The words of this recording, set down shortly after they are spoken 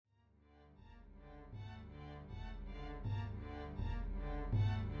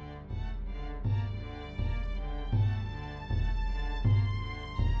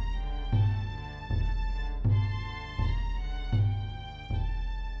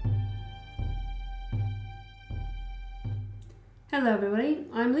Hello everybody,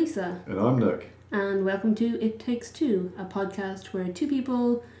 I'm Lisa. And I'm Nick. And welcome to It Takes Two, a podcast where two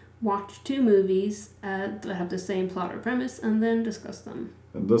people watch two movies that have the same plot or premise and then discuss them.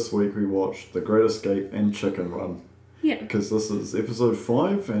 And this week we watched The Great Escape and Chicken Run. Yeah. Because this is episode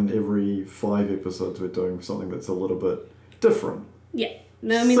 5, and every 5 episodes we're doing something that's a little bit different. Yeah.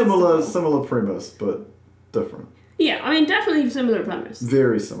 No, similar premise, but different. Yeah, I mean, definitely similar premise.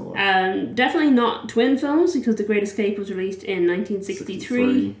 Very similar. Definitely not twin films, because The Great Escape was released in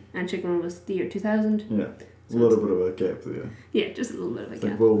 1963, and Chicken Run was the year 2000. Yeah, a little bit of a gap there. Yeah, just a little bit of a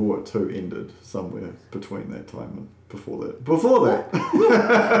gap. World War II ended somewhere between that time and before that. Before that!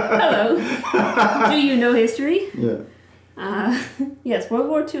 Hello. Do you know history? Yeah. Yes, World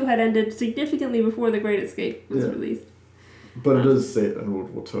War II had ended significantly before The Great Escape was released. But it is set in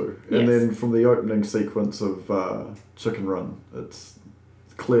World War II. And then from the opening sequence of Chicken Run, it's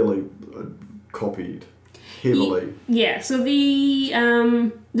clearly copied heavily. Yeah, so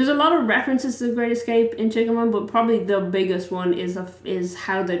there's a lot of references to The Great Escape in Chicken Run, but probably the biggest one is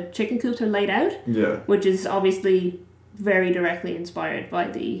how the chicken coops are laid out. Yeah. Which is obviously very directly inspired by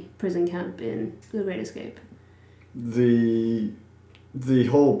the prison camp in The Great Escape. The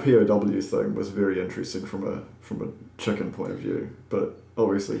whole POW thing was very interesting from a chicken point of view, but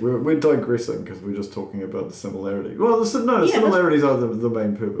obviously we're digressing because we're just talking about the similarity. Well, the similarities are the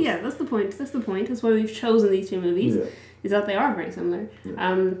main purpose. Yeah, that's the point. That's why we've chosen these two movies. Yeah. Is that they are very similar.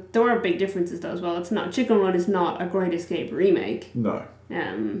 Yeah. There are big differences though as well. It's not Chicken Run is not a Great Escape remake. No.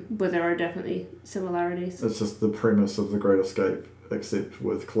 But there are definitely similarities. It's just the premise of The Great Escape, except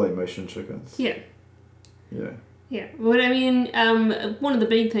with claymation chickens. Yeah. Yeah. Yeah, but I mean, one of the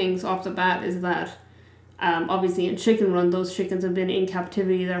big things off the bat is that obviously in Chicken Run, those chickens have been in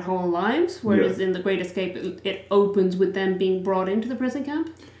captivity their whole lives, whereas in The Great Escape, it opens with them being brought into the prison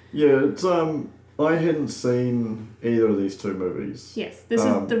camp. Yeah, it's I hadn't seen either of these two movies. Yes, this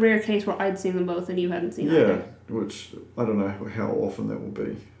is the rare case where I'd seen them both and you hadn't seen either. Yeah, which I don't know how often that will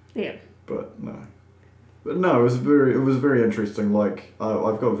be. Yeah. But no. But no, it was very interesting. Like,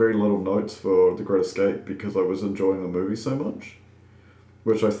 I've got very little notes for The Great Escape because I was enjoying the movie so much,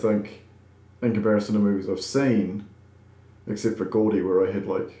 which I think, in comparison to movies I've seen, except for Gordy, where I had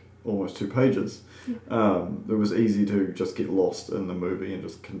like almost 2 pages, it was easy to just get lost in the movie and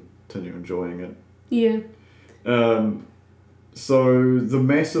just continue enjoying it. Yeah. So the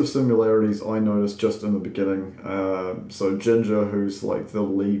massive similarities I noticed just in the beginning. So Ginger, who's like the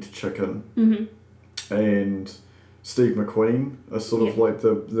lead chicken. Mm-hmm. And Steve McQueen are sort of like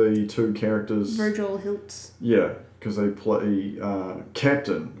the two characters. Virgil Hilts. Yeah, because they play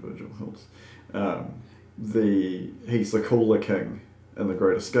Captain Virgil Hilts. He's the cooler king in The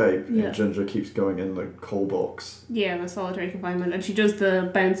Great Escape, and Ginger keeps going in the coal box. Yeah, the solitary confinement, and she does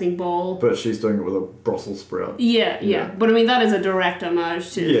the bouncing ball. But she's doing it with a Brussels sprout. Yeah. But I mean, that is a direct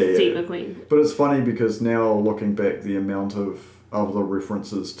homage to Steve McQueen. But it's funny because now looking back, the amount of other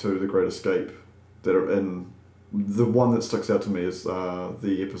references to The Great Escape that are in, the one that sticks out to me is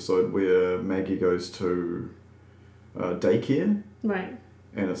the episode where Maggie goes to daycare. Right.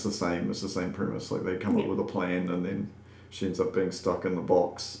 And it's the same premise. Like, they come up with a plan and then she ends up being stuck in the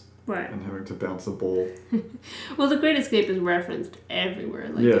box. Right. And having to bounce a ball. Well, The Great Escape is referenced everywhere.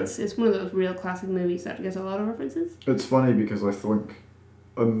 Like, it's one of those real classic movies that gets a lot of references. It's funny because I think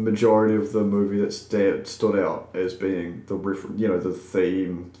a majority of the movie that stood out as being the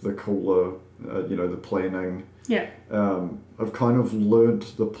theme, the cooler, the planning. Yeah. I've kind of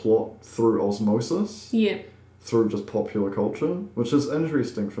learnt the plot through osmosis. Yeah. Through just popular culture, which is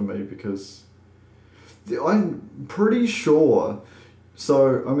interesting for me because I'm pretty sure.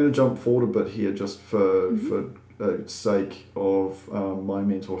 So I'm going to jump forward a bit here just for sake of my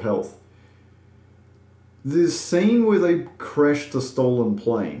mental health. There's a scene where they crashed the stolen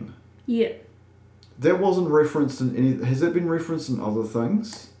plane. Yeah. That wasn't referenced in any... Has that been referenced in other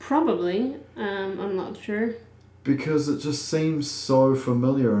things? Probably. I'm not sure. Because it just seems so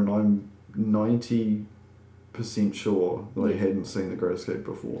familiar, and I'm 90% sure that I hadn't seen The Great Escape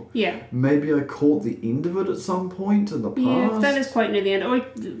before. Yeah. Maybe I caught the end of it at some point in the past. Yeah, that is quite near the end. Or,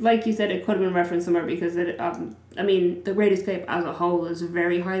 like you said, it could have been referenced somewhere because The Great Escape as a whole is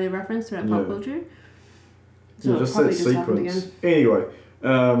very highly referenced throughout pop culture. So just that sequence. Anyway,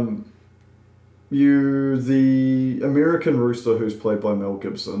 the American rooster who's played by Mel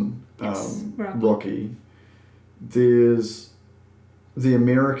Gibson, Rocky. There's the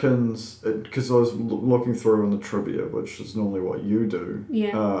Americans, because I was looking through on the trivia, which is normally what you do.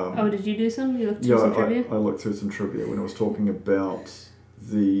 Yeah. Did you do some? You looked through some trivia? I looked through some trivia when I was talking about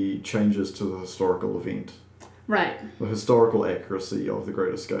the changes to the historical event. Right. The historical accuracy of The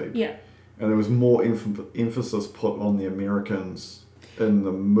Great Escape. Yeah. and there was more emphasis put on the Americans in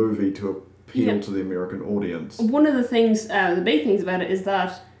the movie to appeal to the American audience. One of the things, the big things about it is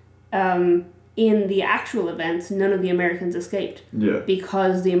that in the actual events, none of the Americans escaped. Yeah.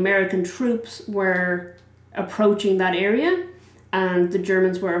 Because the American troops were approaching that area, and the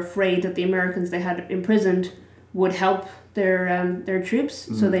Germans were afraid that the Americans they had imprisoned would help their troops,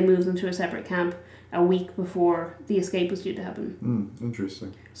 so they moved them to a separate camp a week before the escape was due to happen.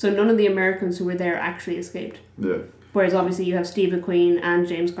 Interesting. So none of the Americans who were there actually escaped. Yeah. Whereas obviously you have Steve McQueen and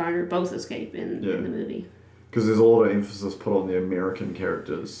James Garner both escape in the movie. Because there's a lot of emphasis put on the American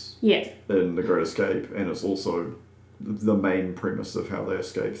characters in The Great Escape, and it's also the main premise of how they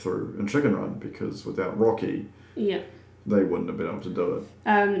escape through in Chicken Run, because without Rocky, they wouldn't have been able to do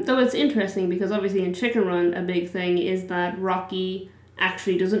it. Though it's interesting because obviously in Chicken Run a big thing is that Rocky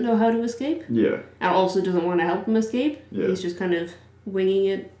actually doesn't know how to escape. Yeah. And also doesn't want to help him escape. Yeah. He's just kind of winging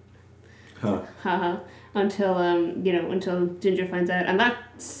it. Until Ginger finds out. And that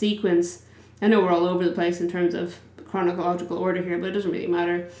sequence, I know we're all over the place in terms of chronological order here, but it doesn't really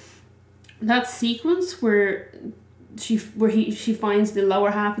matter. That sequence where she finds the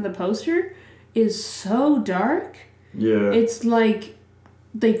lower half of the poster is so dark. Yeah. It's like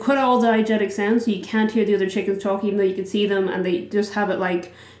they cut all the diegetic sounds so you can't hear the other chickens talk even though you can see them, and they just have it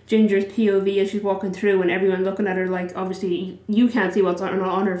like Ginger's POV as she's walking through and everyone looking at her like, obviously you can't see what's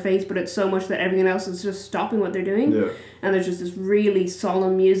on her face, but it's so much that everyone else is just stopping what they're doing. Yeah. And there's just this really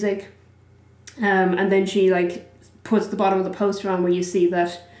solemn music. And then she like puts the bottom of the poster on where you see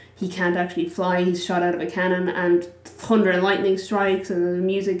that he can't actually fly, he's shot out of a cannon, and thunder and lightning strikes and the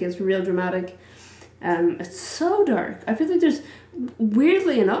music gets real dramatic. It's so dark. I feel like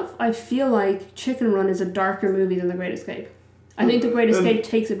weirdly enough, I feel like Chicken Run is a darker movie than The Great Escape. I think The Great Escape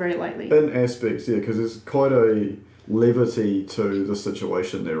takes it very lightly. In aspects, yeah, because there's quite a levity to the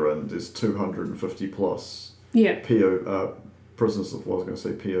situation they're in. There's 250 plus prisoners of, I was going to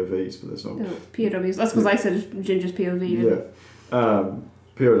say POVs, but there's not. Oh, POWs. That's because I said Ginger's POV. Yeah.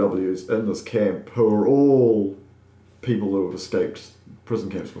 POWs in this camp who are all people who have escaped prison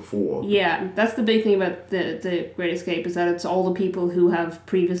camps before. Yeah, that's the big thing about the Great Escape, is that it's all the people who have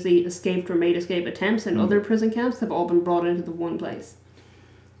previously escaped or made escape attempts in other prison camps have all been brought into the one place.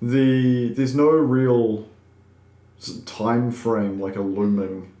 There's no real time frame, like a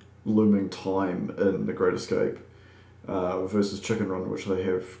looming time in The Great Escape versus Chicken Run, which they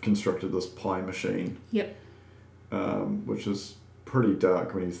have constructed this pie machine. Yep. Which is pretty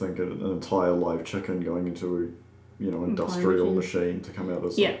dark when you think of an entire live chicken going into industrial machine to come out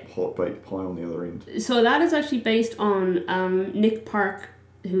as a hot baked pie on the other end. So that is actually based on Nick Park,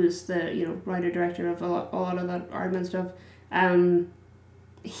 who's the writer director of a lot of that Aardman stuff.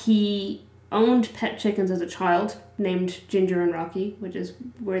 He owned pet chickens as a child named Ginger and Rocky, which is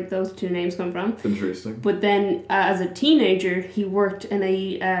where those two names come from. Interesting. But then as a teenager, he worked in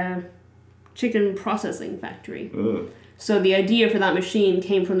a chicken processing factory. Ugh. So the idea for that machine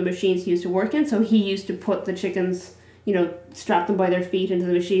came from the machines he used to work in. So he used to put the chickens, strap them by their feet into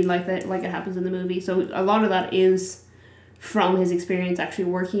the machine like it happens in the movie. So a lot of that is from his experience actually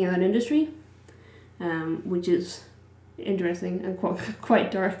working in that industry, which is interesting and quite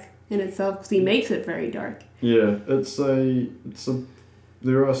dark in itself because he makes it very dark. Yeah, there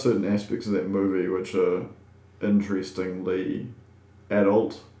are certain aspects of that movie which are interestingly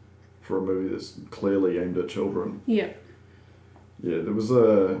adult for a movie that's clearly aimed at children. Yeah. Yeah, there was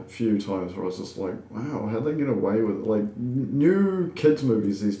a few times where I was just like, wow, how'd they get away with it? Like, new kids'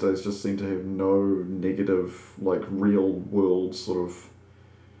 movies these days just seem to have no negative, like, real-world sort of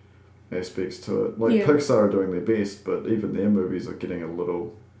aspects to it. Like, Pixar are doing their best, but even their movies are getting a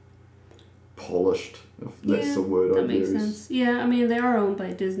little polished, if that's the word I'd use. That makes sense. Yeah, I mean, they are owned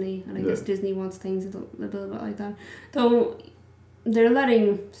by Disney, and I guess Disney wants things a little bit like that. Though they're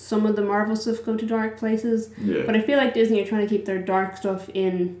letting some of the Marvel stuff go to dark places, but I feel like Disney are trying to keep their dark stuff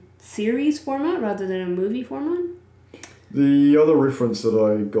in series format rather than a movie format. The other reference that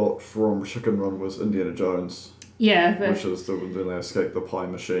I got from Chicken Run was Indiana Jones. Yeah. Which is when they escape the pie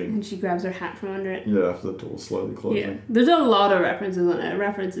machine. And she grabs her hat from under it. Yeah, the door slowly closing. Yeah. There's a lot of references on it. It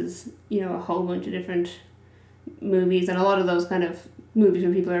references, a whole bunch of different movies, and a lot of those kind of movies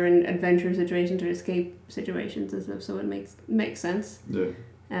when people are in adventure situations or escape situations and stuff, so it makes sense. Yeah.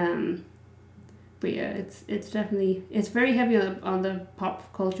 But yeah, it's definitely, it's very heavy on the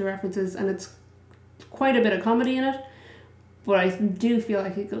pop culture references, and it's quite a bit of comedy in it, but I do feel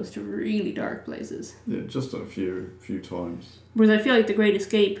like it goes to really dark places. Yeah, just a few times. Whereas I feel like The Great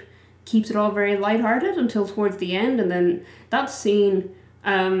Escape keeps it all very lighthearted until towards the end, and then that scene,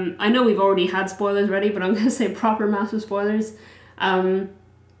 I know we've already had spoilers ready, but I'm going to say proper massive spoilers.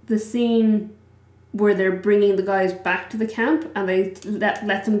 the scene where they're bringing the guys back to the camp and they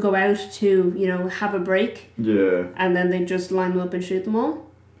let them go out to, you know, have a break. Yeah. And then they just line them up and shoot them all.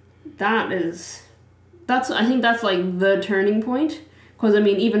 I think that's like the turning point. Because, I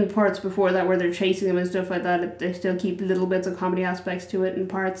mean, even parts before that where they're chasing them and stuff like that, they still keep little bits of comedy aspects to it in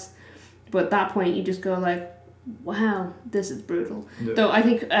parts. But at that point, you just go like, wow, this is brutal. Yeah. Though I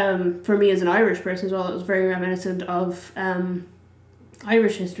think for me as an Irish person as well, it was very reminiscent of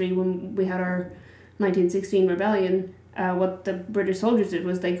Irish history when we had our 1916 rebellion. What the British soldiers did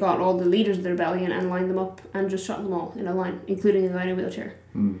was they got all the leaders of the rebellion and lined them up and just shot them all in a line, including a guy in a wheelchair.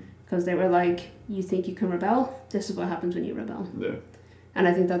 Because they were like, you think you can rebel? This is what happens when you rebel. Yeah. And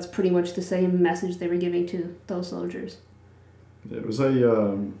I think that's pretty much the same message they were giving to those soldiers. Yeah, it was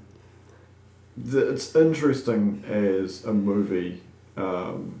it's interesting as a movie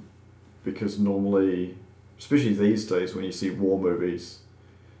because normally, especially these days when you see war movies,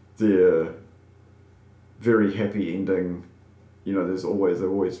 they're very happy ending. You know, they're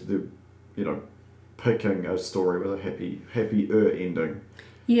always picking a story with a happier ending.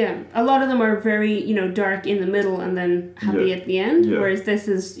 Yeah, a lot of them are very, you know, dark in the middle and then happy at the end, whereas this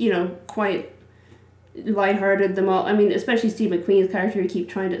is, you know, quite lighthearted. Them all. I mean, especially Steve McQueen's character, he keep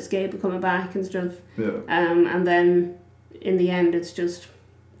trying to escape and coming back and stuff. Yeah. And then in the end, it's just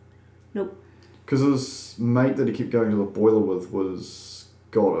nope. Because his mate that he kept going to the boiler with was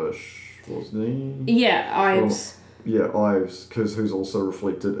Scottish, wasn't he? Yeah, Ives. Ives, who's also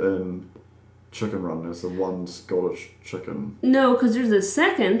reflected in Chicken Run as the one Scottish chicken. No, because there's a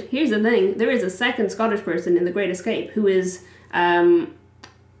second. Here's the thing: there is a second Scottish person in The Great Escape who is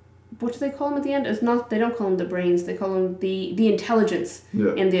what do they call him at the end? It's not. They don't call him the brains. They call him the intelligence.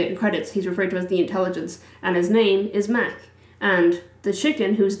 Yeah. In the credits, he's referred to as the intelligence, and his name is Mac. And the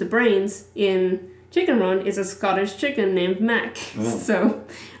chicken, who's the brains in Chicken Run, is a Scottish chicken named Mac. Oh. So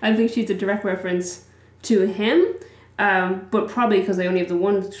I think she's a direct reference to him. But probably because they only have the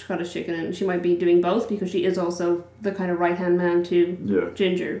one Scottish chicken, and she might be doing both because she is also the kind of right-hand man to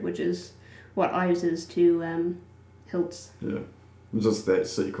Ginger, which is what Ives is to Hiltz. Yeah. Just that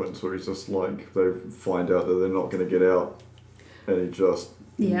sequence where he's just like, they find out that they're not going to get out, and he just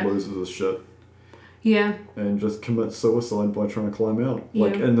loses his shit. Yeah. And just commits suicide by trying to climb out.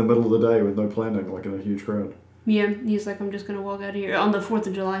 Like in the middle of the day with no planning, like in a huge crowd. Yeah, he's like, I'm just going to walk out of here. On the 4th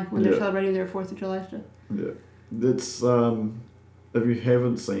of July, when they're celebrating their 4th of July stuff. Yeah. It's, if you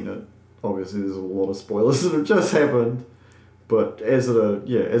haven't seen it, obviously there's a lot of spoilers that have just happened. But as a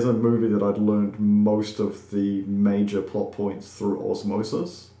movie that I'd learned most of the major plot points through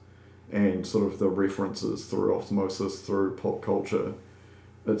osmosis and sort of the references through osmosis through pop culture,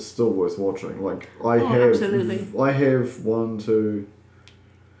 it's still worth watching. Like I have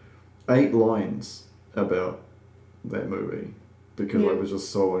 8 lines about that movie because I was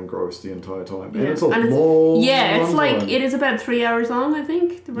just so engrossed the entire time. And it's a long it's like time. It is about 3 hours long, I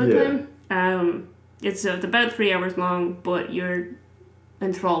think, the runtime. It's about 3 hours long, but you're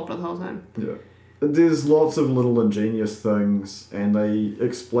enthralled for the whole time. Yeah. There's lots of little ingenious things, and they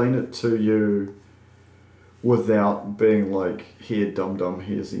explain it to you without being like, here, dum-dum,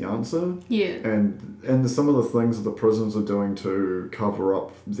 here's the answer. Yeah. And some of the things that the prisons are doing to cover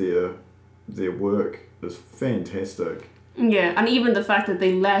up their work is fantastic. Yeah, and even the fact that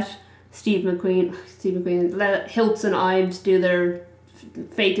they let Steve McQueen, let Hiltz and Ives do their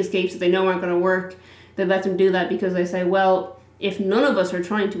fake escapes that they know aren't going to work. They let them do that because they say, well, if none of us are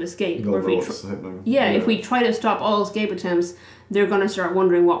trying to escape, or if we try to stop all escape attempts, they're going to start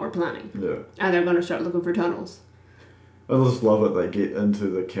wondering what we're planning. Yeah. And they're going to start looking for tunnels. I just love it. They get into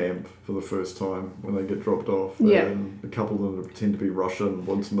the camp for the first time when they get dropped off. Yeah. And a couple of them pretend to be Russian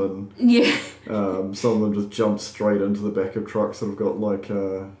woodsmen. Yeah. Some of them just jump straight into the back of trucks that have got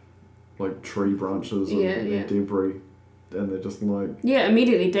like tree branches and debris. And they're just like... Yeah,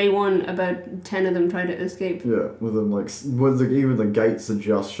 immediately, day one, about 10 of them try to escape. Yeah, even the gates are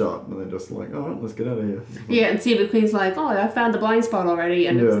just shut, and they're just like, all right, let's get out of here. Yeah, and Steve McQueen's like, oh, I found the blind spot already,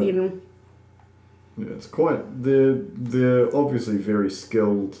 and it's, you know... Yeah, it's quite... They're obviously very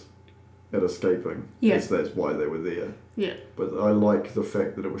skilled at escaping. Yeah. That's why they were there. Yeah. But I like the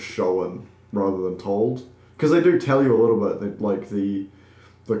fact that it was shown rather than told. Because they do tell you a little bit, that, like, the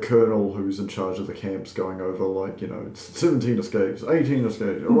colonel who's in charge of the camps going over, like, you know, 17 escapes, 18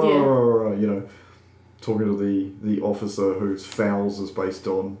 escapes, you know, talking to the officer whose Fowles is based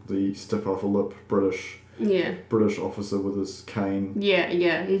on the stiff upper lip British officer with his cane.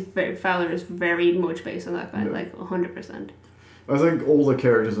 Yeah, Fowler is very much based on that guy, like 100%. I think all the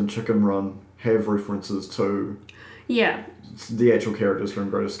characters in Chicken Run have references to the actual characters from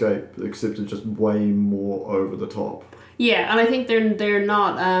Great Escape, except it's just way more over the top. Yeah, and I think they're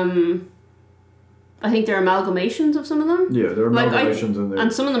not. I think they're amalgamations of some of them. Yeah, there are amalgamations in there.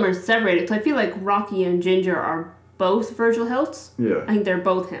 And some of them are separated. So I feel like Rocky and Ginger are both Virgil Hilts. Yeah. I think they're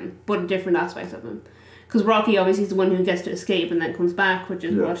both him, but different aspects of him. Because Rocky obviously is the one who gets to escape and then comes back, which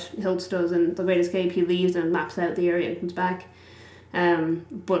is what Hilts does in The Great Escape. He leaves and maps out the area and comes back.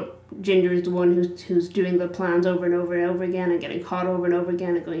 But Ginger is the one who's doing the plans over and over and over again and getting caught over and over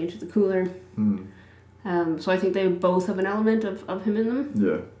again and going into the cooler. So I think they both have an element of him in them.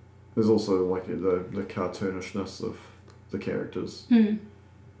 Yeah. There's also like the cartoonishness of the characters.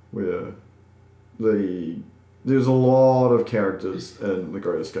 Where there's a lot of characters in The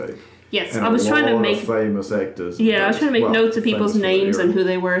Great Escape. Yes, and I was trying to make famous actors. Yeah, I was trying to make notes of people's names and who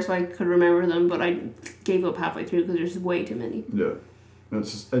they were so I could remember them, but I gave up halfway through because there's way too many. Yeah, and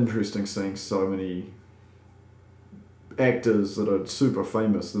it's just interesting seeing so many actors that are super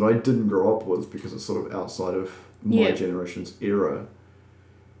famous that I didn't grow up with because it's sort of outside of my generation's era,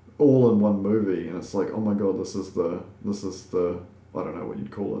 all in one movie, and it's like, oh my god, this is the I don't know what you'd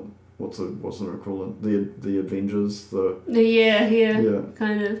call it. What's an equivalent? The Avengers. Yeah,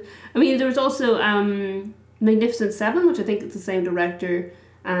 kind of. I mean, there was also Magnificent Seven, which I think is the same director,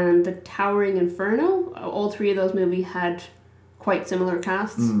 and The Towering Inferno. All three of those movies had quite similar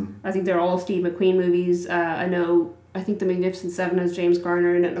casts. I think they're all Steve McQueen movies. I think The Magnificent Seven has James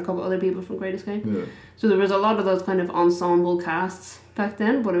Garner in it and a couple other people from Great Escape. Yeah. So there was a lot of those kind of ensemble casts back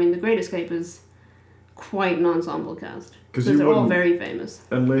then, but I mean, The Great Escape is quite an ensemble cast. Because they're all very famous.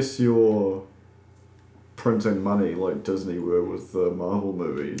 Unless you're printing money like Disney were with the Marvel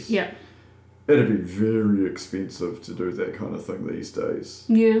movies. Yeah. It'd be very expensive to do that kind of thing these days.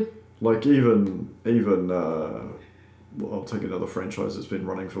 Yeah. Like even I'll take another franchise that's been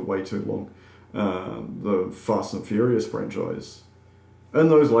running for way too long. The Fast and Furious franchise. And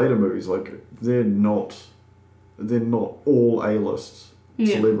those later movies, like, they're not all A-list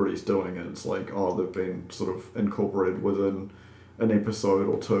celebrities doing it. It's like, they've been sort of incorporated within an episode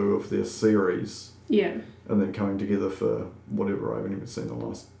or two of their series. Yeah. And then coming together for whatever. I haven't even seen the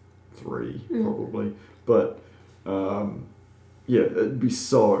last 3, probably. But, it'd be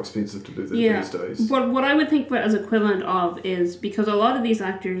so expensive to do that these days. What I would think of it as equivalent of is, because a lot of these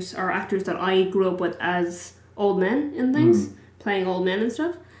actors are actors that I grew up with as old men in things, playing old men and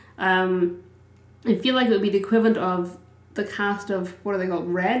stuff. I feel like it would be the equivalent of the cast of, what are they called,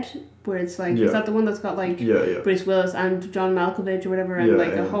 Red, where it's like, is that the one that's got like Bruce Willis and John Malkovich or whatever, and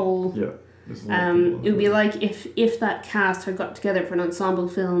a whole... Yeah. It would be like if that cast had got together for an ensemble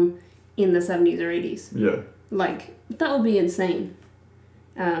film in the 70s or 80s. Yeah. Like, that would be insane.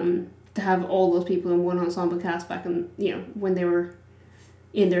 To have all those people in one ensemble cast back in, when they were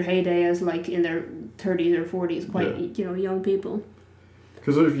in their heyday as like in their 30s or 40s, quite, young people.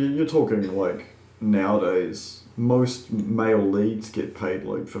 Because if you're talking like nowadays, most male leads get paid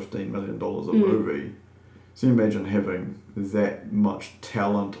like $15 million a movie. So you imagine having that much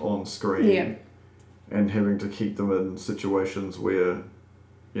talent on screen and having to keep them in situations where,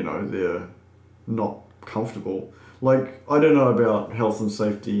 they're not comfortable. Like, I don't know about health and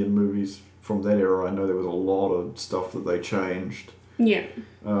safety in movies from that era. I know there was a lot of stuff that they changed. Yeah.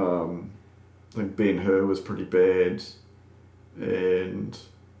 I think Ben-Hur was pretty bad. And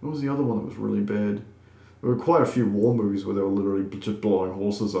what was the other one that was really bad? There were quite a few war movies where they were literally just blowing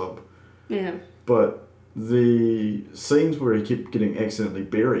horses up. Yeah. But the scenes where he kept getting accidentally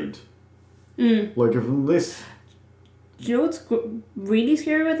buried, like unless... Do you know what's really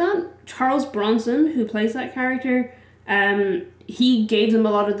scary about that? Charles Bronson, who plays that character, he gave them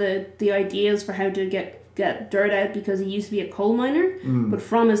a lot of the ideas for how to get dirt out because he used to be a coal miner. But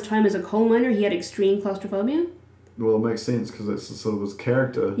from his time as a coal miner, he had extreme claustrophobia. Well, it makes sense because it's sort of his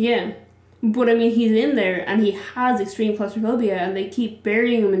character. Yeah. But I mean, he's in there and he has extreme claustrophobia and they keep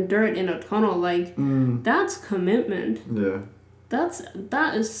burying him in dirt in a tunnel. Like, that's commitment. Yeah.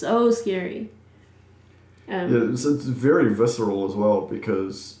 That is so scary. It's very visceral as well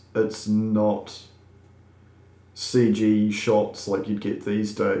because it's not CG shots like you'd get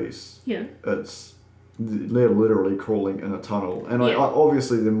these days. Yeah. They're literally crawling in a tunnel. And I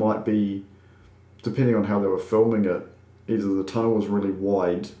obviously there might be, depending on how they were filming it, either the tunnel was really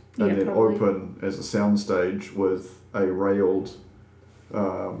wide and then probably open as a soundstage with a railed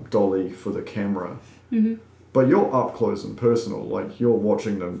dolly for the camera. But you're up close and personal. Like, you're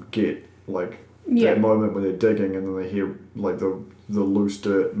watching them get, like, that moment where they're digging and then they hear, like, the loose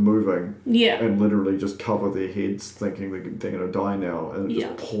dirt moving. Yeah. And literally just cover their heads thinking they're going to die now. And it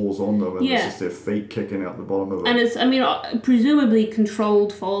just pours on them and it's just their feet kicking out the bottom of it. And it's, I mean, presumably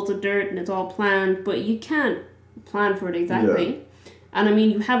controlled falls of dirt and it's all planned, but you can't plan for it exactly. And I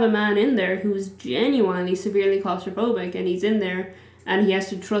mean, you have a man in there who's genuinely severely claustrophobic, and he's in there, and he has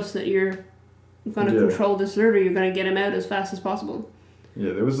to trust that you're going to control this litter, you're going to get him out as fast as possible.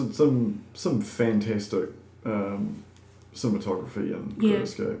 Yeah, there was some fantastic cinematography in Great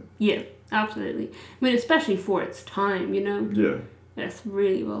Escape. Yeah, absolutely. I mean, especially for its time, you know? Yeah. It's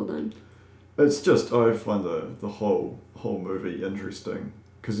really well done. It's just, I find the whole movie interesting,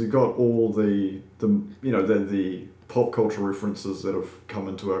 because you've got all the pop culture references that have come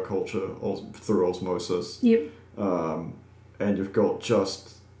into our culture through osmosis. Yep. And you've got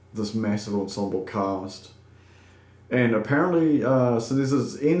just this massive ensemble cast. And apparently, so there's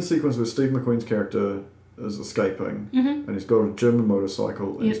this end sequence where Steve McQueen's character is escaping, and he's got a German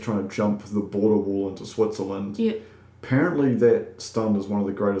motorcycle, and he's trying to jump the border wall into Switzerland. Yep. Apparently that stunt is one of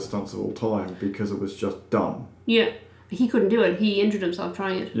the greatest stunts of all time, because it was just done. Yeah. He couldn't do it. He injured himself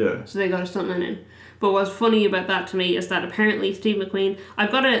trying it. Yeah. So they got a stuntman in. But what's funny about that to me is that apparently Steve McQueen...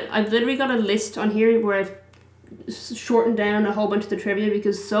 I've literally got a list on here where I've shortened down a whole bunch of the trivia,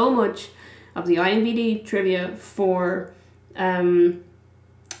 because so much of the IMDb trivia for The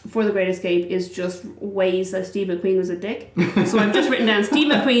Great Escape is just ways that Steve McQueen was a dick. So I've just written down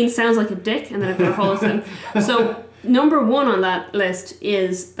Steve McQueen sounds like a dick, and then I've got a whole list of them. So number 1 on that list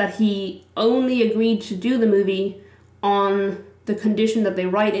is that he only agreed to do the movie on the condition that they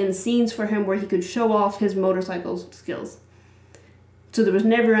write in scenes for him where he could show off his motorcycle skills. So there was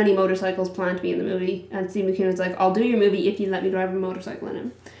never any motorcycles planned to be in the movie, and Steve McQueen was like, I'll do your movie if you let me drive a motorcycle in it.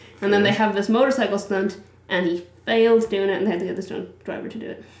 And then they have this motorcycle stunt, and he fails doing it, and they had to get the stunt driver to do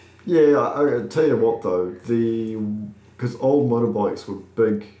it. Yeah, I tell you what though, because old motorbikes were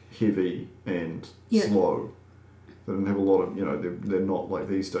big, heavy, and slow. They didn't have a lot of, they're not like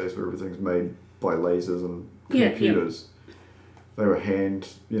these days where everything's made by lasers and computers. Yeah. They were hand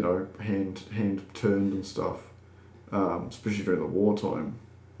turned and stuff, especially during the wartime.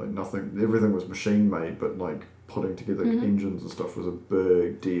 Like everything was machine made, but like putting together engines and stuff was a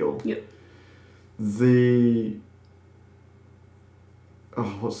big deal. Yep.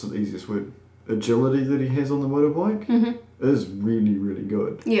 What's the easiest word? Agility that he has on the motorbike is really, really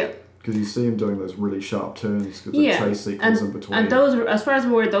good. Yeah. Because you see him doing those really sharp turns, because the chase sequence in between. And those, as far as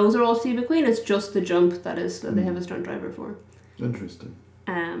I'm aware, those are all Steve McQueen. It's just the jump that they have a stunt driver for. Interesting.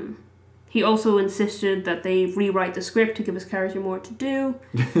 He also insisted that they rewrite the script to give his character more to do.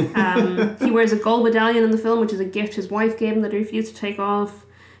 He wears a gold medallion in the film, which is a gift his wife gave him that he refused to take off.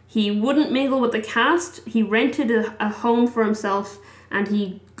 He wouldn't mingle with the cast. He rented a home for himself, and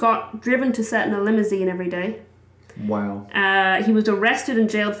he got driven to set in a limousine every day. Wow. He was arrested and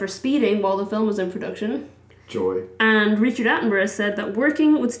jailed for speeding while the film was in production. Joy. And Richard Attenborough said that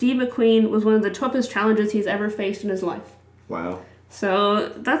working with Steve McQueen was one of the toughest challenges he's ever faced in his life. Wow. So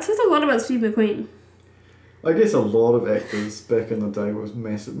that says a lot about Steve McQueen. I guess a lot of actors back in the day was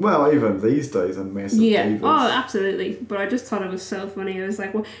massive. Well, even these days are massive divas. Oh, absolutely. But I just thought it was so funny. I was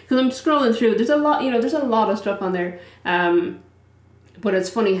like, well, because I'm scrolling through. There's a lot of stuff on there. But it's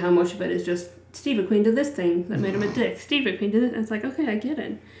funny how much of it is just Steve McQueen did this thing that made him a dick. Steve McQueen did it. And it's like, okay, I get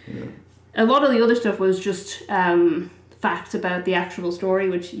it. Yeah. A lot of the other stuff was just facts about the actual story,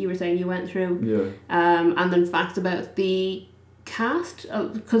 which you were saying you went through. Yeah. And then facts about the cast,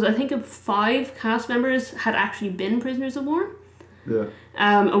 because I think 5 cast members had actually been prisoners of war. Yeah.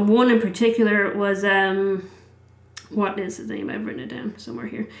 And one in particular was what is his name? I've written it down somewhere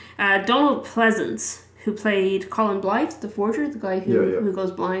here. Donald Pleasance, who played Colin Blythe, the forger, the guy who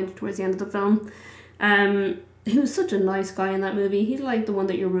goes blind towards the end of the film. He was such a nice guy in that movie. He's like the one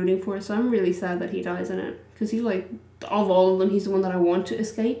that you're rooting for, so I'm really sad that he dies in it, because he's like, of all of them, he's the one that I want to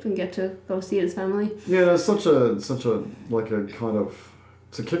escape and get to go see his family. Yeah, there's such a like a kind of,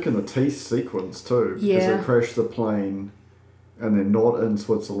 it's a kick in the teeth sequence too. Yeah. Because they crash the plane, and they're not in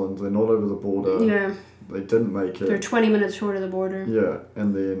Switzerland. They're not over the border. Yeah. They didn't make it. They're 20 minutes short of the border. Yeah,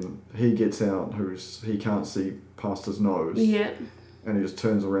 and then he gets out, he can't see past his nose. Yeah. And he just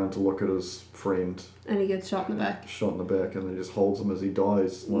turns around to look at his friend. And he gets shot in the back. Shot in the back, and he just holds him as he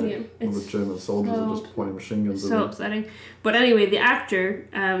dies. Like, all the German soldiers are just pointing machine guns at him. So upsetting. But anyway, the actor,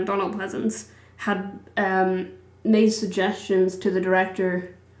 Donald Pleasance, had made suggestions to the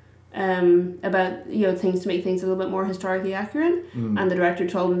director about things to make things a little bit more historically accurate, and the director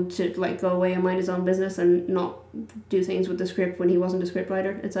told him to go away and mind his own business and not do things with the script when he wasn't a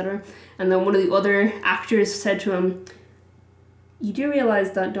scriptwriter, etc. And then one of the other actors said to him, "You do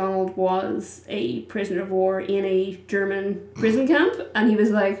realise that Donald was a prisoner of war in a German prison camp?" And he was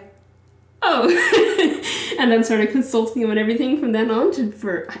like, "Oh." And then started consulting him and everything from then on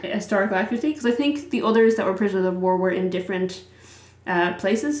for historical accuracy, because I think the others that were prisoners of war were in different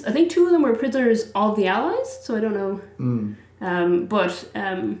places. I think 2 of them were prisoners of the Allies, so I don't know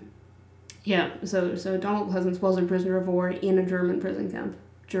Yeah, so Donald Pleasance was a prisoner of war in a German prison camp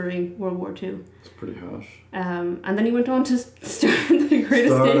during World War II. It's pretty harsh. And then he went on to star in The Great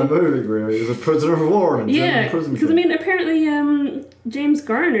Star in a Escape. movie where he was a prisoner of war in a German prison because camp. Apparently James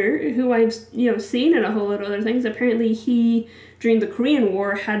Garner, who I've seen in a whole lot of other things, apparently he during the Korean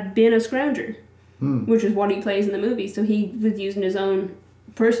War had been a scrounger, which is what he plays in the movie. So he was using his own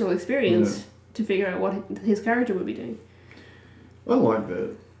personal experience to figure out what his character would be doing. I like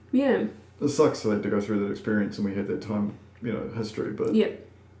that. Yeah. It sucks for them to go through that experience and we had that time, history, but yeah,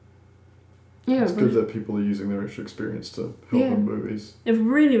 it's good that people are using their actual experience to help in movies. It's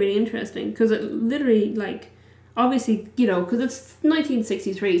really, really interesting because it literally, obviously, because it's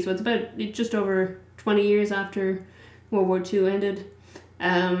 1963, so it's about just over 20 years after World War II ended.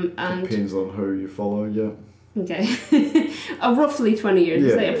 And depends on who you follow, yeah. Okay. Roughly 20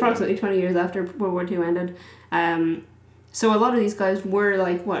 years, say approximately 20 years after World War II ended. So a lot of these guys were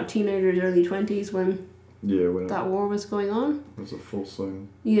teenagers, early 20s when that war was going on. It was a full swing.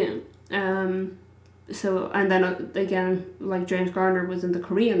 Yeah. So, and then again, James Garner was in the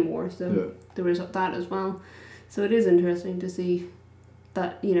Korean War, so there was that as well. So it is interesting to see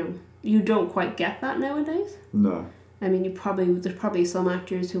that, you don't quite get that nowadays. No. I mean, there's probably some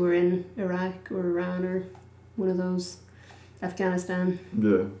actors who were in Iraq or Iran or one of those, Afghanistan.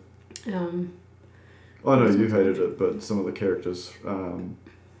 Yeah. I know you hated it, but some of the characters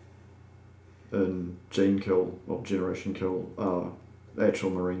in Generation Kill are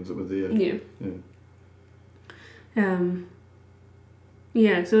actual Marines that were there. Yeah.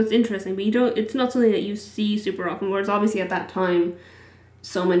 Yeah, so it's interesting, but it's not something that you see super often, whereas obviously at that time,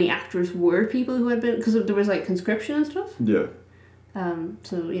 so many actors were people who had been, because there was conscription and stuff. Yeah.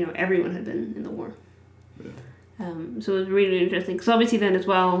 So, everyone had been in the war. Yeah. So it was really interesting, because obviously then as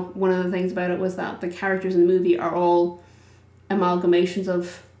well, one of the things about it was that the characters in the movie are all amalgamations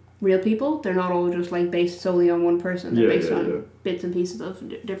of real people. They're not all just based solely on one person. They're based on bits and pieces of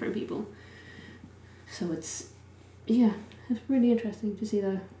different people. So it's really interesting to see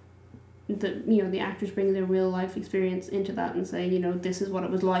the actors bringing their real life experience into that and saying, this is what it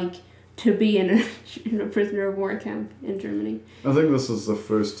was like to be in a prisoner of war camp in Germany. I think this is the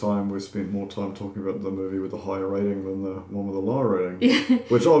first time we've spent more time talking about the movie with a higher rating than the one with a lower rating. Yeah.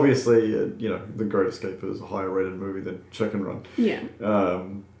 Which obviously, The Great Escape is a higher rated movie than Chicken Run. Yeah.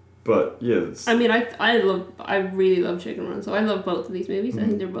 But yeah, it's... I mean, I really love Chicken Run, so I love both of these movies. I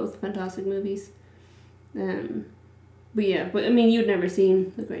think they're both fantastic movies. But I mean, you'd never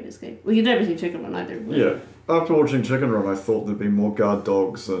seen The Great Escape. Well, you'd never seen Chicken Run either. But... Yeah. After watching Chicken Run, I thought there'd be more guard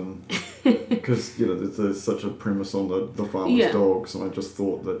dogs, and because there's such a premise on the farmer's dogs, and I just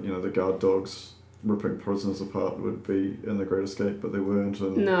thought that the guard dogs ripping prisoners apart would be in The Great Escape, but they weren't.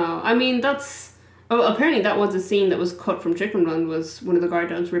 And no, I mean apparently that was a scene that was cut from Chicken Run, was one of the guard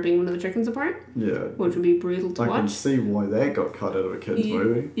dogs ripping one of the chickens apart. Yeah. Which would be brutal to watch. I can see why that got cut out of a kid's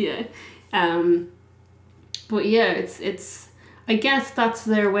movie. Yeah. But yeah, it's I guess that's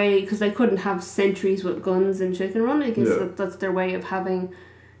their way, because they couldn't have sentries with guns in Chicken Run. I guess that's their way of having,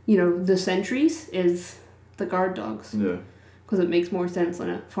 the sentries is the guard dogs. Yeah. Because it makes more sense in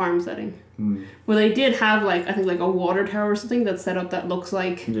a farm setting. Well, they did have I think a water tower or something that's set up that looks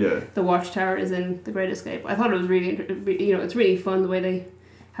like the watchtower is in The Great Escape. I thought it was really, it's really fun the way they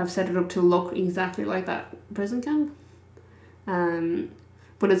have set it up to look exactly like that prison camp.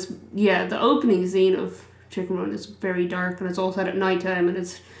 But it's the opening scene of Chicken Run is very dark, and it's all set at night time, and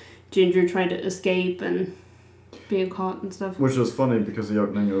it's Ginger trying to escape and being caught and stuff. Which is funny because the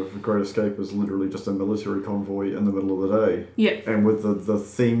opening of The Great Escape is literally just a military convoy in the middle of the day. Yeah. And with the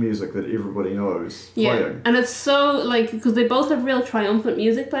theme music that everybody knows playing. And it's so, because they both have real triumphant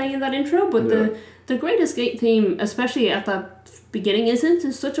music playing in that intro, but the Great Escape theme, especially at that beginning, is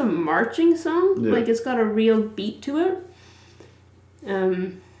such a marching song. Yeah. It's got a real beat to it.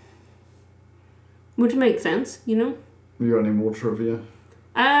 Which makes sense, You got any more trivia?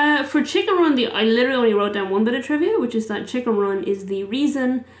 For Chicken Run, I literally only wrote down one bit of trivia, which is that Chicken Run is the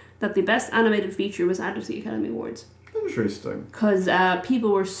reason that the Best Animated Feature was added to the Academy Awards. Interesting. Because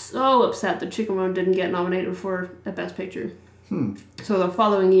people were so upset that Chicken Run didn't get nominated for a Best Picture. So the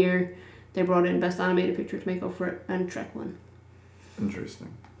following year, they brought in Best Animated Picture to make up for it, and Shrek won.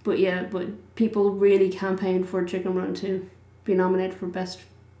 Interesting. But people really campaigned for Chicken Run to be nominated for Best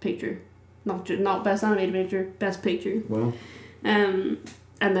Picture. Not Best Animated Picture, Best Picture. Well. And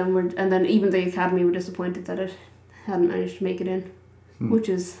then even the Academy were disappointed that it hadn't managed to make it in, which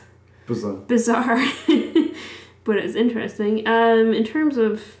is bizarre. But it's interesting. In terms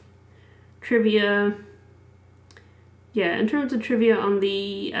of trivia, on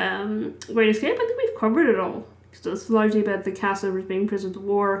the Great Escape, I think we've covered it all. So it's largely about the cast members being prisoners of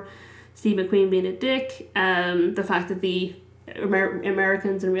war, Steve McQueen being a dick, the fact that the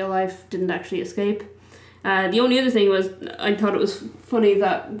Americans in real life didn't actually escape. The only other thing was, I thought it was funny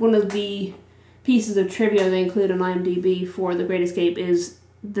that one of the pieces of trivia they include on IMDb for The Great Escape is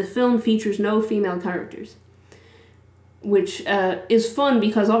the film features no female characters. Which is fun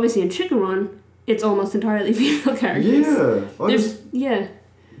because obviously in Chicken Run, it's almost entirely female characters. Yeah.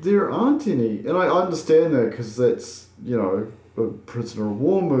 There aren't any. And I understand that because that's, you know, a prisoner of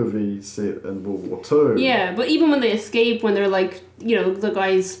war movie set in World War II. Yeah, but even when they escape, when they're like, you know, the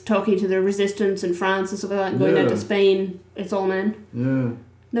guys talking to the resistance in France and stuff like that and going down to Spain, it's all men. Yeah.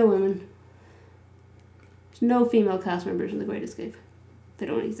 No women. There's no female cast members in The Great Escape. They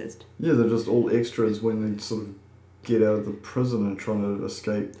don't exist. Yeah, they're just all extras when they sort of get out of the prison and trying to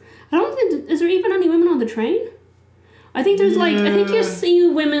escape. I don't think... Is there even any women on the train? I think there's I think you see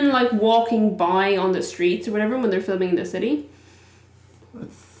women like walking by on the streets or whatever when they're filming in the city. I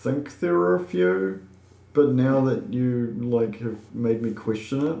think there are a few, but now that you like have made me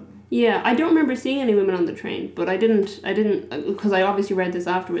question it. Yeah, I don't remember seeing any women on the train, but I didn't because I obviously read this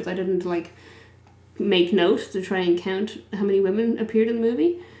afterwards. I didn't like make notes to try and count how many women appeared in the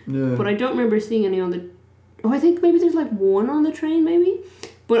movie. Yeah. But I don't remember seeing any on the... Oh, I think maybe there's like one on the train, maybe.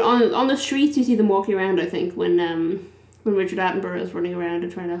 But on the streets you see them walking around, I think, when Richard Attenborough is running around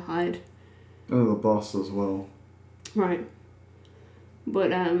and trying to hide. And the bus as well. Right.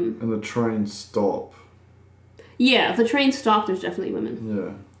 But and the train stop. Yeah, if the train stop, there's definitely women.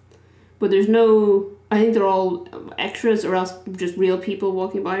 Yeah. But there's no... I think they're all extras or else just real people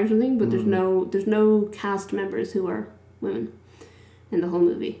walking by or something, but there's no cast members who are women in the whole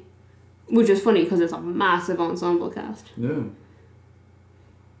movie. Which is funny because it's a massive ensemble cast. Yeah.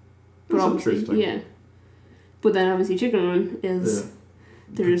 But That's interesting. Yeah. But then obviously Chicken Run is...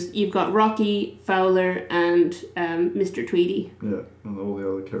 Yeah. You've got Rocky, Fowler, and Mr. Tweedy. Yeah, and all the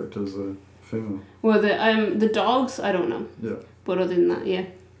other characters are female. Well, the dogs, I don't know. Yeah. But other than that, yeah.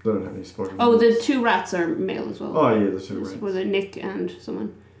 They don't have any spoken Oh, words. the two rats are male as well. Oh, yeah, the two rats. Were they Nick and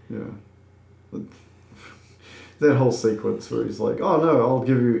someone? Yeah. That whole sequence where he's like, oh no, I'll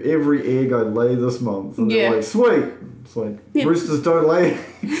give you every egg I lay this month. And they're like, sweet! It's like, roosters don't lay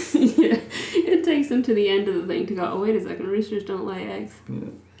eggs. Yeah. It takes them to the end of the thing to go, oh, wait a second, roosters don't lay eggs. Yeah.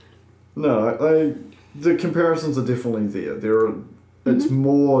 No, the comparisons are definitely there. It's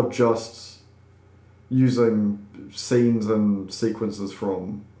more just using scenes and sequences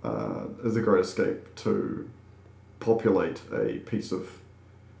from The Great Escape to populate a piece of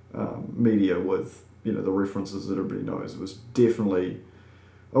media with, you know, the references that everybody knows. It was definitely,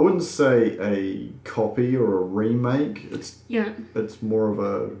 I wouldn't say a copy or a remake. It's more of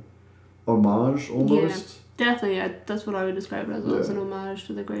a homage almost. Yeah, definitely. That's what I would describe it as well, as an homage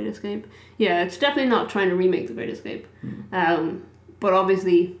to The Great Escape. Yeah, it's definitely not trying to remake The Great Escape, but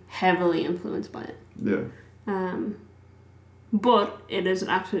obviously heavily influenced by it. Yeah. But it is an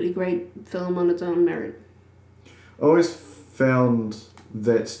absolutely great film on its own merit. I always found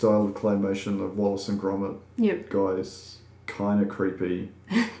that style of claymation of Wallace and Gromit guys kind of creepy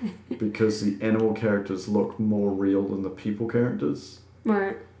because the animal characters look more real than the people characters.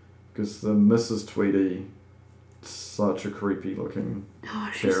 Right. Because the Mrs. Tweedy, such a creepy looking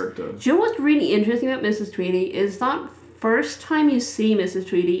character. Do you know what's really interesting about Mrs. Tweedy is that first time you see Mrs.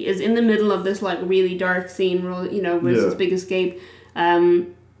 Tweedy is in the middle of this like really dark scene where, you know, where it's this big escape,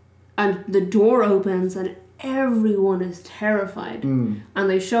 and the door opens and everyone is terrified, and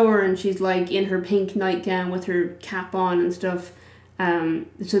they show her and she's like in her pink nightgown with her cap on and stuff,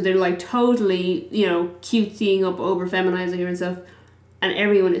 so they're like totally, you know, cutesying up, over feminizing her and stuff, and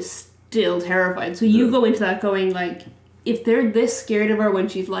everyone is still terrified. So you go into that going like, if they're this scared of her when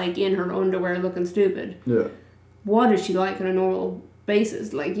she's like in her underwear looking stupid, what is she like on a normal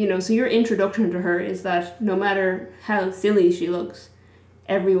basis? Like, you know, so your introduction to her is that no matter how silly she looks,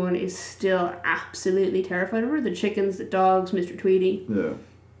 everyone is still absolutely terrified of her. The chickens, the dogs, Mr. Tweedy. Yeah.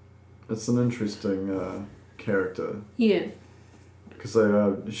 It's an interesting character. Yeah. Because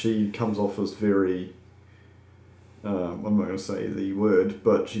she comes off as very... I'm not going to say the word,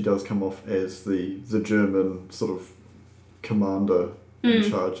 but she does come off as the German sort of commander in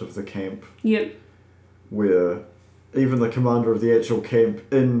charge of the camp. Yep. Where even the commander of the actual camp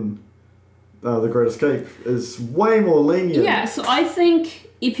in The Great Escape is way more lenient. Yeah, so I think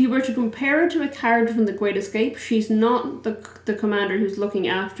if you were to compare her to a character from The Great Escape, she's not the commander who's looking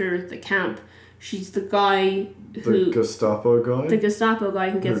after the camp. She's the guy who... The Gestapo guy? The Gestapo guy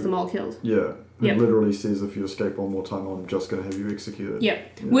who gets them all killed. Yeah. It literally says, if you escape one more time, I'm just going to have you executed. Yeah.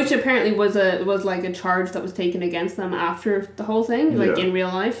 Which apparently was like a charge that was taken against them after the whole thing, like in real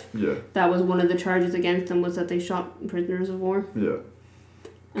life. Yeah. That was one of the charges against them, was that they shot prisoners of war. Yeah.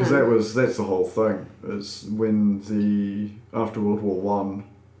 Because that's the whole thing, is when after World War One,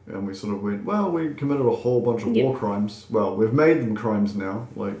 and we sort of went, well, we committed a whole bunch of war crimes. Well, we've made them crimes now.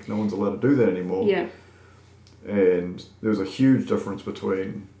 Like, no one's allowed to do that anymore. Yeah. And there was a huge difference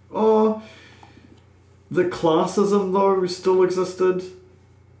between, the classism, though, still existed.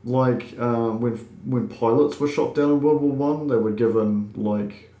 Like, when pilots were shot down in World War One, they were given,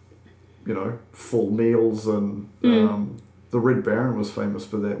 like, full meals, and the Red Baron was famous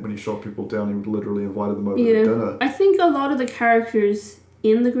for that. When he shot people down, he literally invited them over to dinner. I think a lot of the characters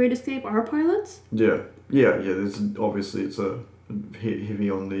in The Great Escape are pilots. Yeah. Obviously, it's a heavy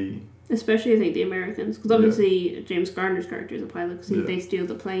on the... Especially, I think, the Americans. Because obviously, James Garner's character is a pilot, because they steal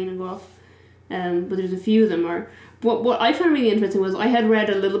the plane and go off. But there's a few of them are... What I found really interesting was I had read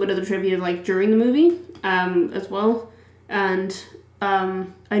a little bit of the trivia, like, during the movie as well. And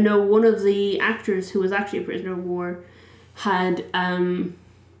I know one of the actors who was actually a prisoner of war had been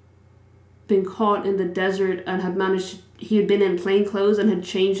caught in the desert and had managed... He had been in plain clothes and had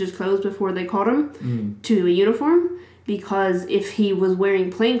changed his clothes before they caught him to a uniform. Because if he was wearing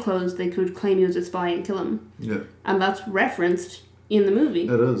plain clothes, they could claim he was a spy and kill him. Yeah. And that's referenced in the movie.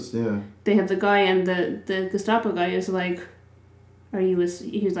 It is, yeah. They have the guy, and the Gestapo guy is like,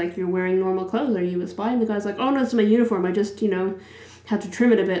 he's like, you're wearing normal clothes, are you a spy? And the guy's like, oh no, it's my uniform, I just, had to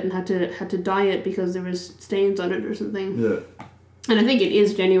trim it a bit and had to dye it because there was stains on it or something. Yeah. And I think it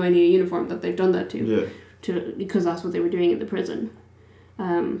is genuinely a uniform that they've done that to. Yeah. Because that's what they were doing in the prison.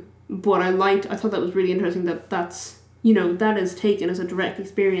 But I thought that was really interesting that's, that is taken as a direct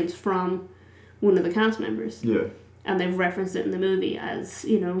experience from one of the cast members. Yeah. And they've referenced it in the movie as,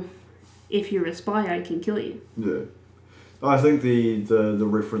 if you're a spy, I can kill you. Yeah. I think the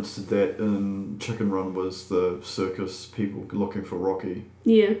reference to that in Chicken Run was the circus people looking for Rocky.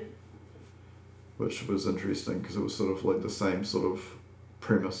 Yeah. Which was interesting because it was sort of like the same sort of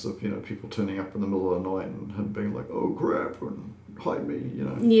premise of, people turning up in the middle of the night and him being like, oh crap, and hide me,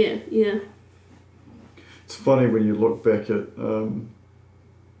 Yeah, yeah. It's funny when you look back at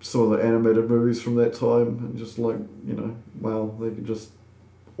some of the animated movies from that time and just like, wow, they could just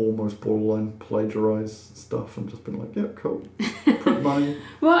almost borderline plagiarize stuff and just been like, yeah, cool, print money.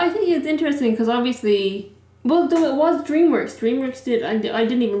 Well, I think it's interesting because obviously, though it was DreamWorks. DreamWorks did, I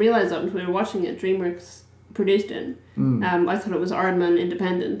didn't even realize that until we were watching it, DreamWorks produced it. I thought it was Aardman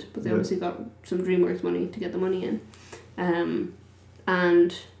independent, but they obviously got some DreamWorks money to get the money in.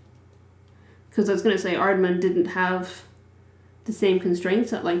 And because I was going to say Aardman didn't have the same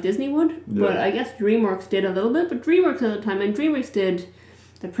constraints that like Disney would, but I guess DreamWorks did a little bit. But DreamWorks at the time, and DreamWorks did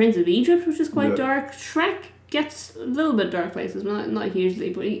The Prince of Egypt, which is quite dark. Shrek gets a little bit dark places, not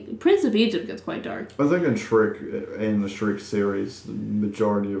hugely, but Prince of Egypt gets quite dark. I think in Shrek and the Shrek series, the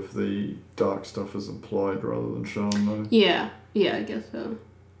majority of the dark stuff is implied rather than shown, though. Yeah, I guess so.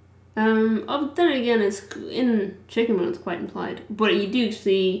 But then again, it's in Chicken Run, it's quite implied. But you do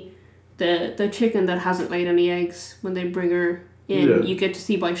see the chicken that hasn't laid any eggs when they bring her in. Yeah. You get to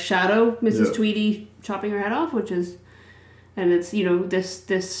see by shadow Mrs. Tweedy chopping her head off, which is, and it's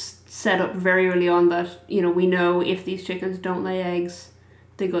this set up very early on that we know if these chickens don't lay eggs,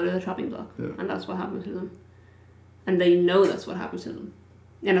 they go to the chopping block, and that's what happens to them, and they know that's what happens to them.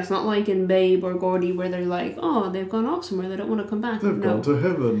 And it's not like in Babe or Gordy where they're like, oh, they've gone off somewhere, they don't want to come back. They've gone to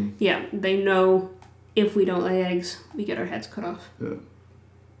heaven. Yeah, they know if we don't lay eggs, we get our heads cut off. Yeah.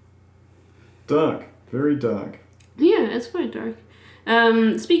 Dark. Very dark. Yeah, it's quite dark.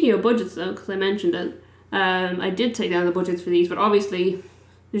 Speaking of budgets, though, because I mentioned it, I did take down the budgets for these, but obviously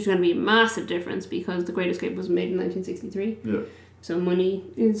there's going to be a massive difference because The Great Escape was made in 1963. Yeah. So money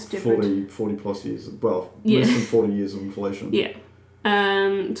is different. 40 plus years. Well, less than 40 years of inflation. Yeah.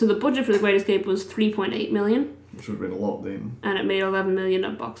 So the budget for The Great Escape was $3.8 million. Which would have been a lot then. And it made $11 million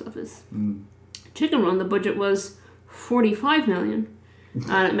at box office. Chicken Run, the budget was $45 million.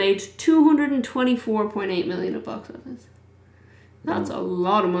 And it made $224.8 million at box office. That's a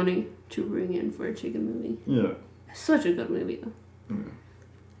lot of money to bring in for a chicken movie. Yeah. Such a good movie, though.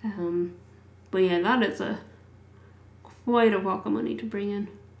 Yeah. But yeah, that is quite a whack of money to bring in.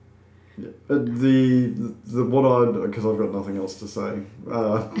 Yeah. Because I've got nothing else to say.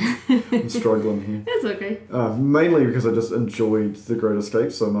 I'm struggling here. It's okay. Mainly because I just enjoyed The Great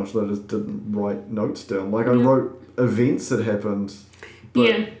Escape so much that I just didn't write notes down. Like I wrote events that happened,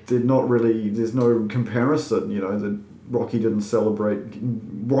 but they're not really. There's no comparison. That Rocky didn't celebrate.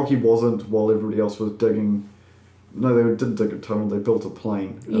 Rocky wasn't while everybody else was digging. No, they didn't dig a tunnel. They built a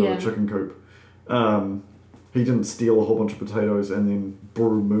plane, a chicken coop. He didn't steal a whole bunch of potatoes and then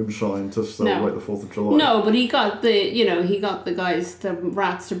brew moonshine to celebrate the 4th of July. No, but he got the guys, the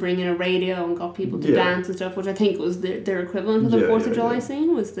rats, to bring in a radio and got people to dance and stuff, which I think was their equivalent of the 4th of July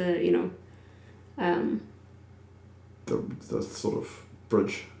scene, was the sort of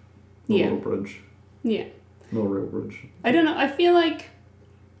bridge. A Yeah. little bridge. Yeah. Not a real bridge. I don't know. I feel like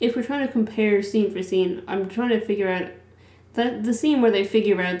if we're trying to compare scene for scene, I'm trying to figure out that the scene where they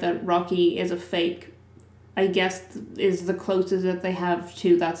figure out that Rocky is a fake, I guess, is the closest that they have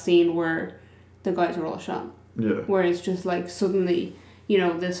to that scene where the guys are all shot. Yeah. Where it's just like suddenly,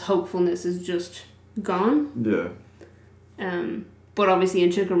 this hopefulness is just gone. Yeah. But obviously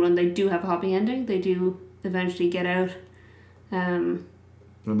in Chicken Run they do have a happy ending. They do eventually get out.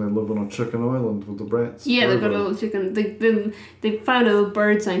 And they live on a chicken island with the brats. Yeah, they've got a little chicken. They found a little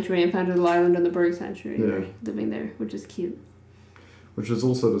bird sanctuary and found a little island on the bird sanctuary. Yeah. They're living there, which is cute. Which is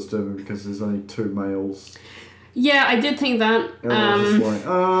also disturbing because there's only 2 males. Yeah, I did think that. And I was just like,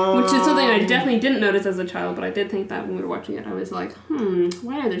 which is something I definitely didn't notice as a child, but I did think that when we were watching it. I was like,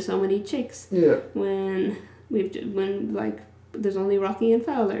 why are there so many chicks? Yeah. When there's only Rocky and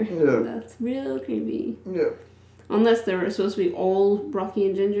Fowler. Yeah. That's real creepy. Yeah. Unless they were supposed to be all Rocky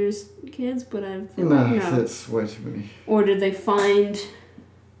and Ginger's kids, but I feel no, like no. That's way too many. Or did they find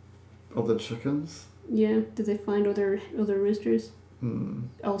Other chickens? Yeah, did they find other roosters?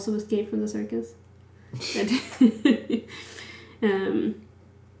 Also escaped from the circus?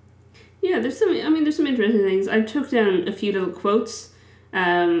 Yeah, there's some interesting things. I took down a few little quotes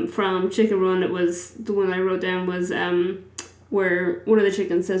from Chicken Run. It was, the one I wrote down was where one of the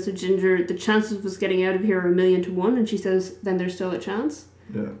chickens says to Ginger, the chances of us getting out of here are 1,000,000 to 1, and she says, then there's still a chance.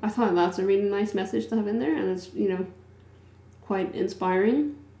 Yeah. I thought that's a really nice message to have in there, and it's, quite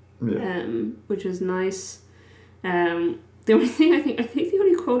inspiring. Yeah. Which was nice. The only thing I think the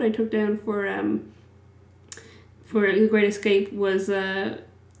only quote I took down for The Great Escape was it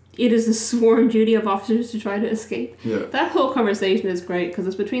is the sworn duty of officers to try to escape. Yeah. That whole conversation is great because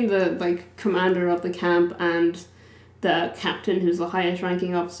it's between the commander of the camp and the captain, who's the highest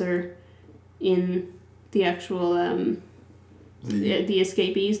ranking officer in the actual the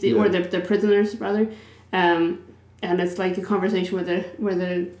escapees, or the prisoners rather, and it's like a conversation where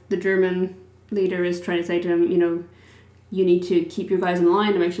the German leader is trying to say to him, you need to keep your guys in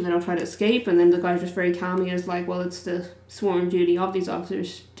line to make sure they don't try to escape, and then the guy's just very calmly is like, well, it's the sworn duty of these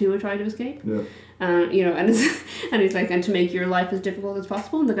officers to try to escape. Yeah. And he's like, and to make your life as difficult as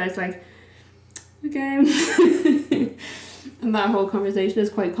possible, and the guy's like, okay. And that whole conversation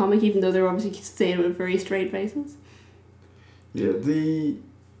is quite comic, even though they're obviously saying it with very straight faces. Yeah, the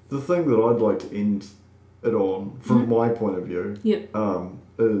thing that I'd like to end it on, from my point of view,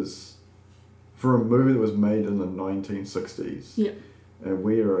 is for a movie that was made in the 1960s, and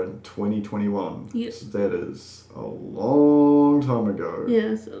we are in 2021, so that is a long time ago.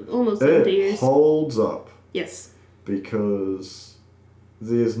 Yes, almost 70 years. It holds up. Yes. Because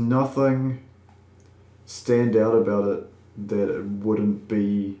there's nothing stand out about it that it wouldn't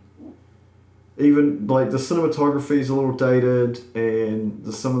be. Even like the cinematography is a little dated,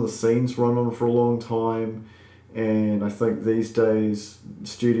 and some of the scenes run on for a long time, and I think these days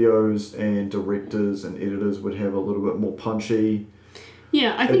studios and directors and editors would have a little bit more punchy.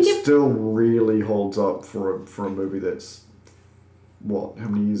 Yeah, I think it still really holds up for a movie that's what? How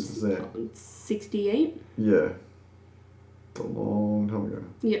many years is that? 68. Yeah, it's a long time ago.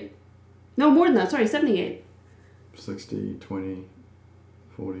 Yeah, no more than that. Sorry, 78. 60, 20,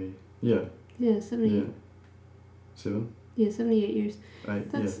 40. Yeah. Yeah, 78. Yeah. 7? Yeah, 78 years.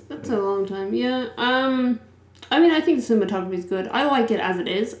 8. That's a long time. Yeah. I mean, I think the cinematography is good. I like it as it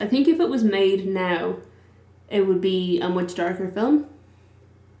is. I think if it was made now, it would be a much darker film.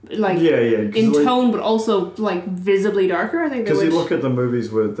 Like, in tone, but also like visibly darker. I think because you look at the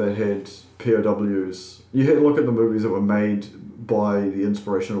movies that had POWs. Look at the movies that were made by the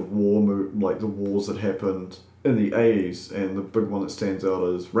inspiration of war, like the wars that happened in the 80s, and the big one that stands out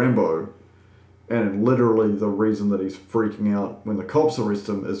is Rambo. And literally the reason that he's freaking out when the cops arrest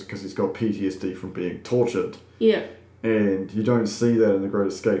him is because he's got PTSD from being tortured. Yeah. And you don't see that in The Great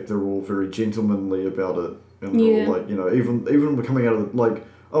Escape. They're all very gentlemanly about it. And they're all like, even coming out of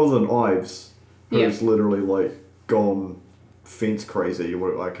other than Ives, who's literally like gone fence crazy,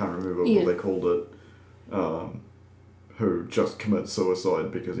 I can't remember what they called it, who just commits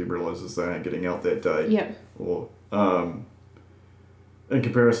suicide because he realises they ain't getting out that day. Yeah. Or, in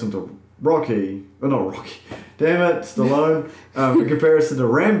comparison to not Rocky, damn it, Stallone. In comparison to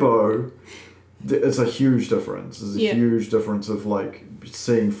Rambo, it's a huge difference. There's a huge difference of like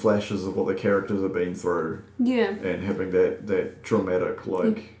seeing flashes of what the characters have been through. Yeah. And having that dramatic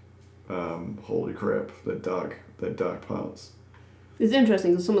holy crap, they're dark parts. It's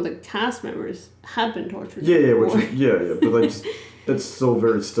interesting because some of the cast members had been tortured. Yeah, but they just, it's still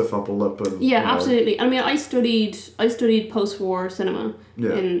very stiff upper lip and absolutely. I mean, I studied post-war cinema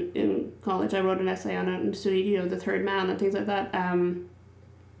Yeah. in college. I wrote an essay on it and studied, The Third Man and things like that.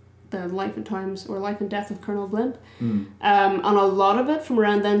 The Life and Death of Colonel Blimp. And a lot of it from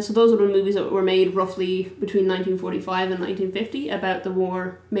around then. So those were the movies that were made roughly between 1945 and 1950 about the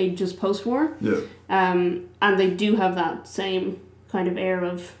war, made just post-war. Yeah. And they do have that same kind of air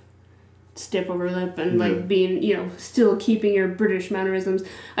of stiff upper lip and like being, still keeping your British mannerisms.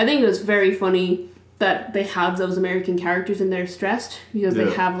 I think it was very funny that they have those American characters in there stressed because they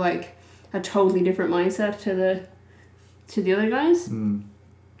have like a totally different mindset to the other guys.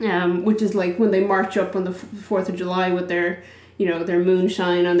 Which is like when they march up on the 4th of July with their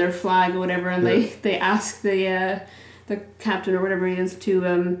moonshine on their flag or whatever, and they ask the captain or whatever he is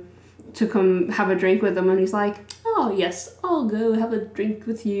to come have a drink with them, and he's like, oh yes, I'll go have a drink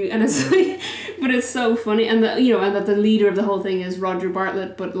with you, and it's like, but it's so funny, and that the leader of the whole thing is Roger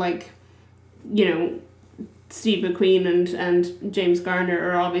Bartlett, but like, Steve McQueen and James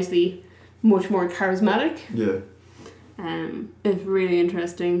Garner are obviously much more charismatic. Yeah. It's really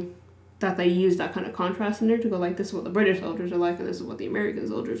interesting that they use that kind of contrast in there to go like, this is what the British soldiers are like and this is what the American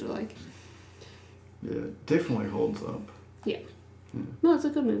soldiers are like. Yeah, definitely holds up. Yeah. No, it's a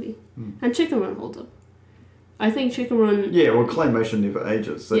good movie. And Chicken Run holds up. I think Chicken Run... Yeah, well, claymation never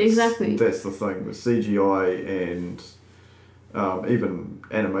ages. That's, exactly. That's the thing with CGI and even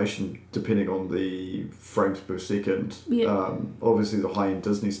animation, depending on the frames per second. Yeah. Obviously, the high-end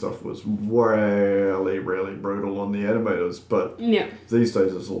Disney stuff was really, really brutal on the animators, but these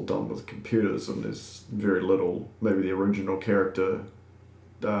days it's all done with computers and there's very little, maybe the original character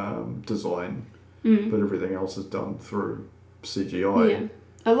design, but everything else is done through CGI. Yeah.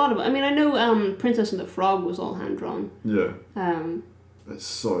 A lot of it. I mean, I know Princess and the Frog was all hand-drawn. Yeah. It's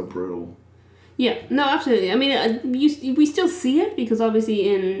so brutal. Yeah, no, absolutely. I mean, we still see it because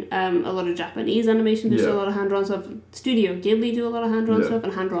obviously in a lot of Japanese animation there's still a lot of hand-drawn stuff. Studio Ghibli do a lot of hand-drawn stuff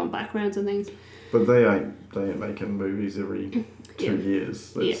and hand-drawn backgrounds and things. But they ain't making movies every 2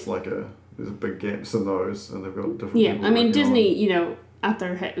 years. It's like there's a big gaps in those, and they've got different. Yeah, I mean Disney, at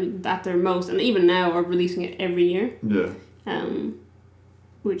their most, and even now are releasing it every year. Yeah.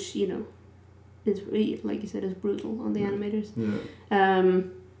 Which is really, like you said, is brutal on the animators. Yeah.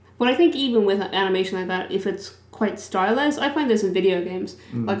 But I think even with animation like that, if it's quite stylized, I find this in video games.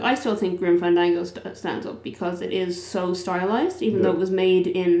 Like, I still think Grim Fandango stands up because it is so stylized, even though it was made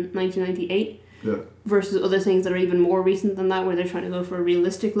in 1998. Yeah. Versus other things that are even more recent than that, where they're trying to go for a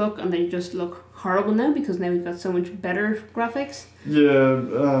realistic look and they just look horrible now because now we've got so much better graphics.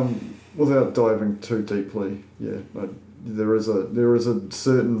 Yeah. Without diving too deeply, there is a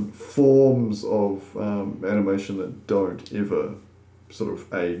certain forms of animation that don't ever sort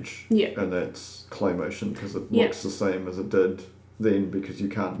of age, and that's claymation because it looks the same as it did then because you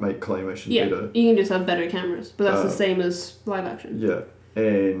can't make claymation better. You can just have better cameras, but that's the same as live action. Yeah,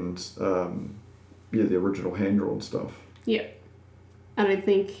 and the original hand-drawn stuff. Yeah, and I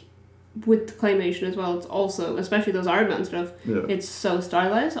think with claymation as well, it's also, especially those Aardman stuff, it's so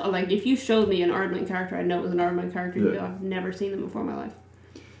stylized. Like, if you showed me an Aardman character, I'd know it was an Aardman character. I've never seen them before in my life.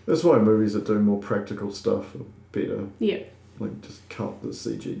 That's why movies that do more practical stuff are better. Yeah. Like, just cut the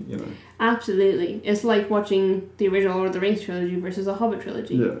CG, Absolutely. It's like watching the original Lord of the Rings trilogy versus a Hobbit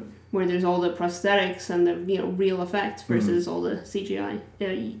trilogy. Yeah. Where there's all the prosthetics and the real effects versus all the CGI.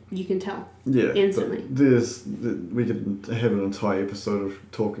 You can tell. Yeah. Instantly. We could have an entire episode of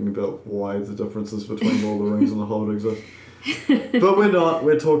talking about why the differences between Lord of the Rings and the Hobbit exist. But we're not.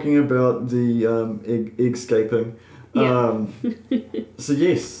 We're talking about the eggscaping. Yeah. So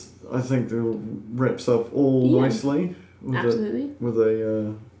yes, I think that wraps up all nicely. Absolutely. With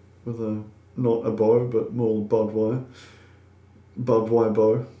a not a bow but more barbed wire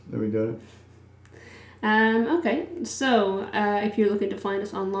bow. There we go. Okay, so if you're looking to find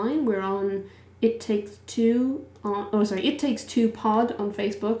us online, we're on It Takes Two Pod on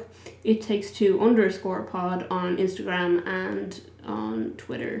Facebook, It Takes Two _pod on Instagram and on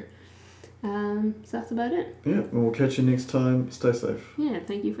Twitter. So that's about it. Yeah, and we'll catch you next time. Stay safe. Yeah,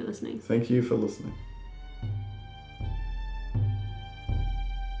 thank you for listening. Thank you for listening.